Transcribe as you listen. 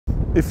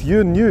if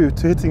you're new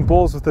to hitting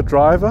balls with a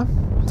driver,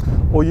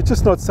 or you're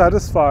just not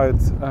satisfied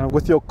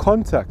with your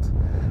contact,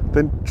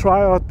 then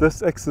try out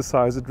this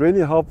exercise. It really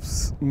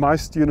helps my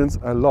students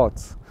a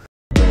lot.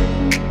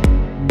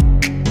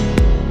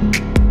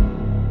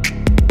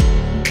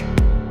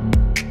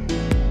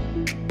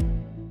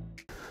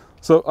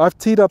 So I've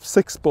teed up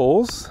 6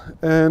 balls,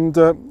 and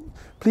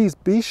please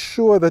be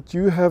sure that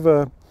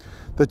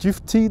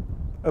you've teed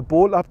a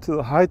ball up to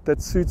the height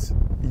that suits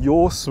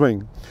your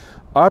swing.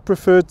 I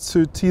prefer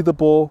to tee the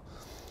ball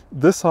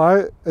this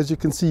high. As you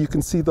can see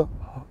the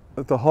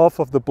half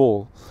of the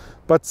ball,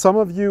 but some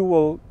of you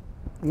will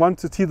want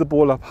to tee the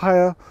ball up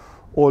higher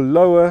or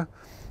lower.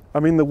 I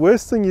mean, the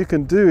worst thing you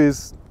can do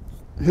is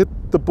hit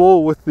the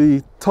ball with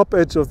the top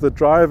edge of the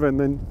driver and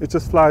then it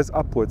just flies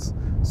upwards.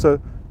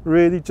 So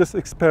really just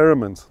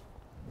experiment.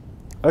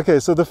 Okay,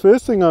 so the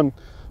first thing I'm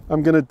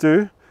going to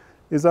do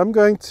is I'm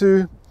going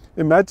to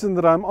imagine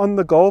that I'm on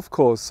the golf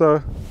course.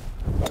 So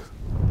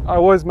I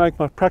always make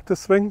my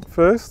practice swing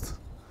first,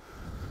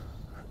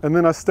 and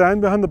then I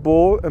stand behind the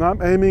ball and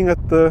I'm aiming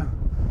at the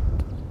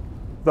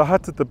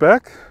hut at the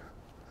back.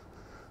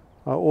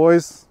 I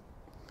always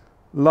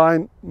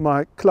line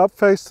my club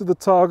face to the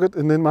target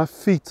and then my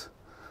feet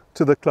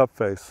to the club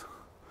face.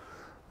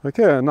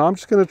 Okay, and I'm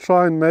just going to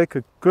try and make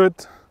a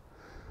good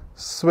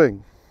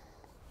swing.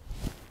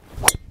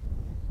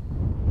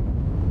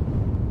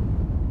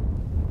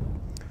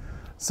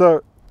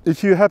 So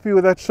if you're happy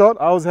with that shot,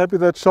 I was happy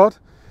with that shot,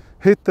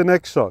 hit the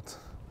next shot.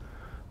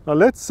 Now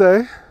let's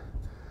say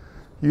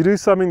you do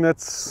something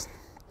that's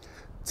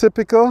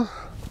typical.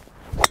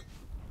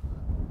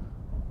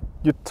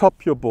 You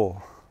top your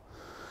ball.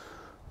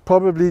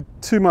 Probably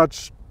too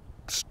much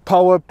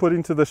power put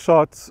into the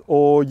shot,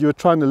 or you're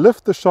trying to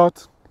lift the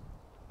shot.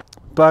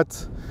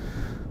 But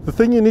the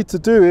thing you need to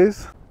do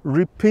is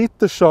repeat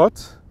the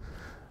shot,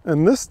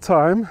 and this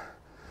time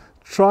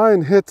try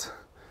and hit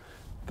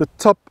the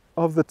top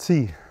of the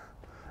tee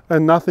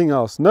and nothing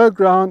else. No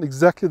ground,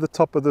 exactly the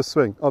top of the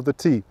swing of the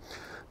tee.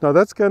 Now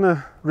that's going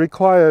to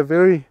require a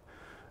very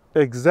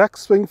exact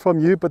swing from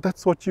you, but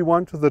that's what you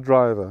want with the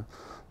driver.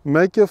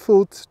 Make your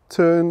full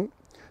turn,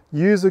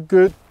 use a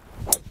good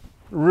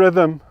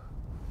rhythm,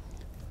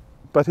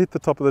 but hit the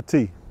top of the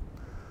tee.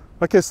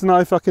 Okay, so now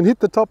if I can hit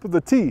the top of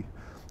the tee,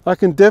 I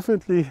can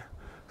definitely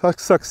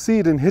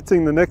succeed in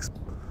hitting the next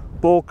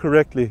ball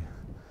correctly.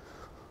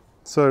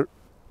 So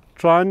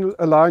try and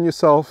align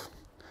yourself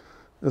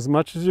as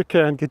much as you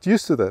can. Get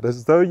used to that,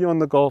 as though you're on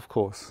the golf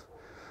course.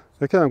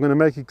 Okay, I'm going to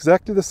make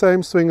exactly the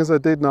same swing as I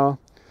did now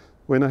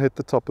when I hit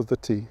the top of the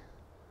tee.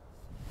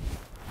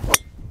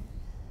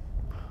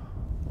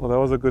 Well, that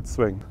was a good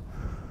swing.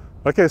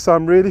 Okay, so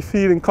I'm really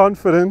feeling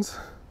confident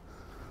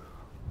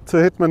to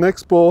hit my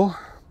next ball.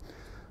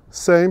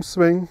 Same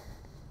swing.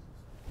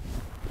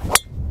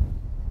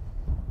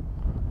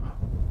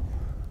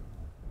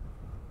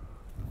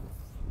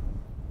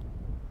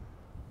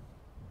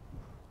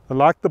 I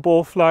like the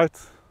ball flight,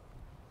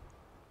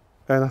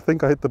 and I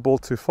think I hit the ball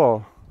too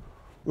far.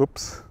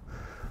 Oops.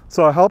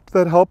 So I hope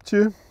that helped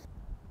you.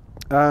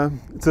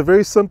 It's a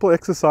very simple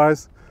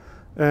exercise,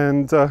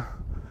 and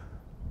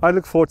I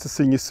look forward to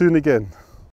seeing you soon again.